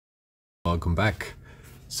Welcome back.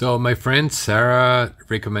 So my friend Sarah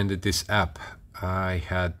recommended this app. I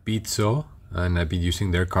had bitso and I've been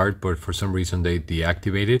using their card, but for some reason they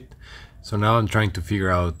deactivated. So now I'm trying to figure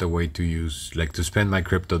out the way to use, like, to spend my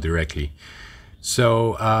crypto directly.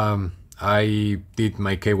 So I did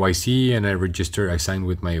my KYC and I signed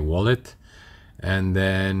with my wallet, and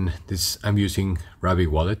then I'm using Rabby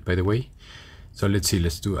wallet, by the way. So let's see,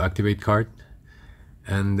 let's do activate card,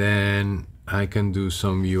 and then I can do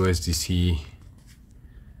some USDC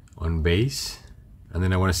on Base, and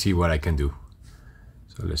then I want to see what I can do.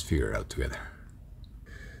 So let's figure it out together.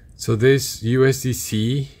 So this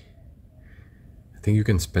USDC, I think you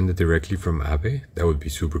can spend it directly from Aave. That would be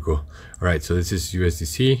super cool. All right, so this is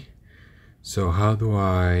USDC. So how do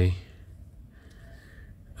I,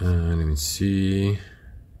 let me see,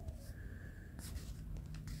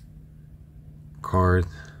 card,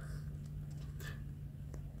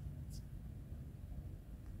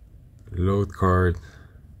 load card,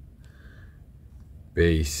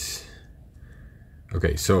 Base.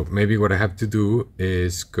 Okay, so maybe what I have to do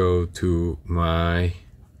is go to I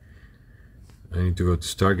need to go to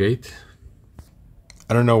Stargate.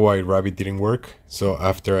 I don't know why Rabby didn't work. So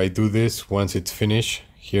after I do this, once it's finished,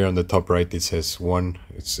 here on the top right it says one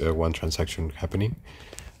transaction happening.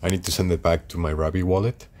 I need to send it back to my Rabby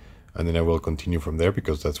wallet, and then I will continue from there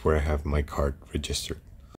because that's where I have my card registered.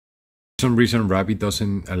 For some reason Rabby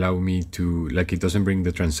doesn't allow me to, like, it doesn't bring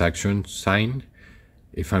the transaction sign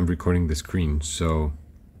if I'm recording the screen, so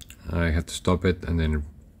I had to stop it and then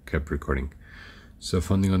kept recording. So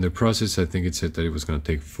funding on the process, I think it said that it was going to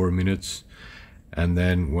take 4 minutes, and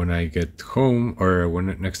then when I get home, or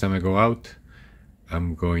when next time I go out,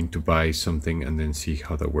 I'm going to buy something and then see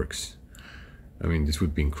how that works. I mean, this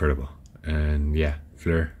would be incredible. And yeah,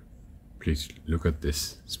 Flare, please look at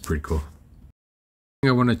this, it's pretty cool. The thing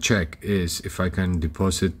I want to check is if I can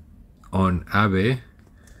deposit on Aave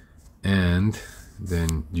and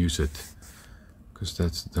then use it, because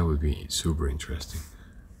that would be super interesting.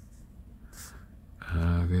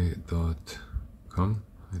 Aave.com,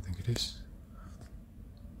 I think it is.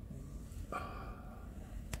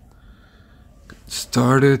 Get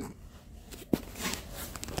started,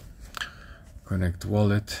 connect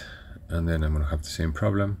wallet, and then I'm gonna have the same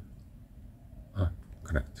problem.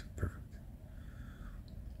 Connect, perfect.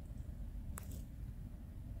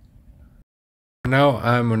 Now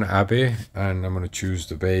I'm on Aave and I'm going to choose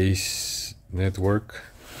the Base network,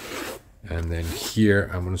 and then here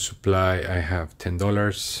I'm going to supply, I have $10.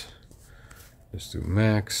 Let's do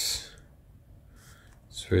max,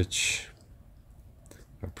 switch,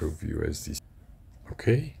 approve USDC.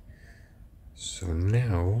 Okay, so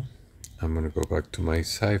now I'm going to go back to my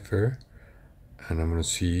Cipher and I'm going to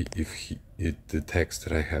see if it detects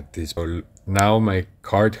that I have this. So now my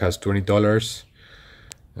card has $20.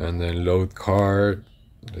 And then load card.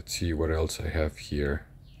 Let's see what else I have here.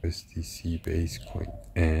 USDC Basecoin.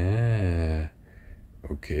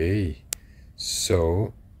 Okay.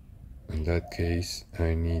 So in that case,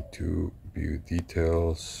 I need to view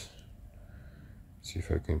details. See if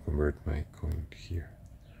I can convert my coin here.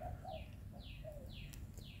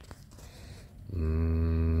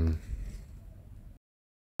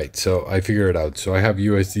 Right, so I figured it out. So I have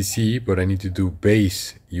USDC, but I need to do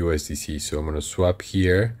Base USDC. So I'm going to swap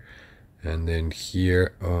here, and then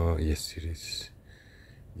here, yes, it is.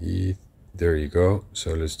 There you go.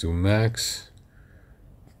 So let's do max.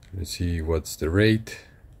 Let's see what's the rate.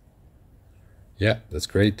 Yeah, that's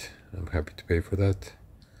great. I'm happy to pay for that.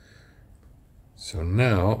 So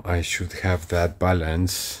now I should have that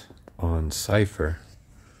balance on Cipher.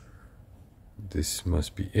 This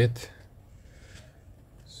must be it.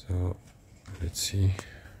 So let's see,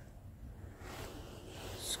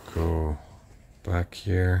 let's go back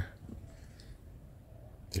here.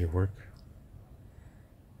 Did it work?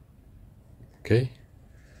 Okay,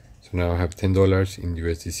 so now I have $10 in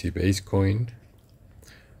USDC Basecoin,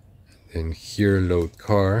 and then here load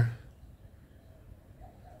car.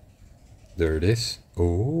 There it is.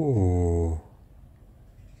 Oh,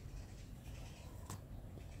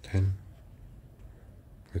 10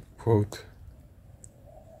 with quote.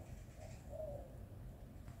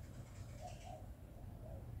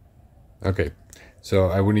 Okay, so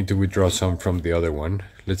I will need to withdraw some from the other one.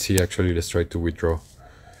 Let's see, actually, let's try to withdraw.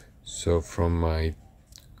 So from my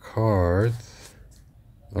card,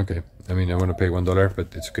 okay, I mean, I want to pay $1,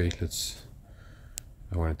 but it's okay.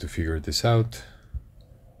 I wanted to figure this out.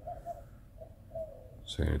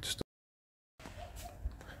 So I need to stop.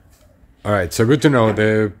 All right, so good to know.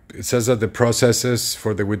 It says that the processes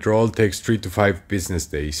for the withdrawal takes 3 to 5 business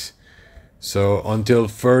days. So until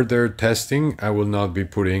further testing, I will not be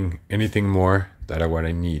putting anything more than what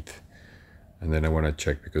I need. and then I want to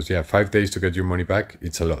check, because yeah, 5 days to get your money back,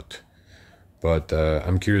 it's a lot. But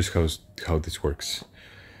I'm curious how this works.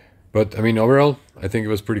 But I mean, overall, I think it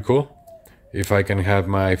was pretty cool. If I can have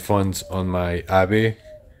my funds on my Aave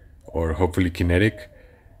or hopefully Kinetic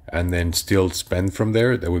and then still spend from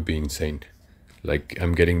there, that would be insane. Like,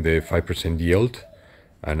 I'm getting the 5% yield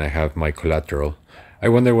and I have my collateral. I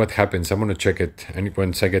wonder what happens. I'm gonna check it, and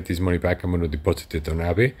once I get this money back, I'm gonna deposit it on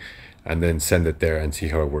Aave and then send it there and see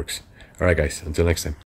how it works. All right, guys, until next time.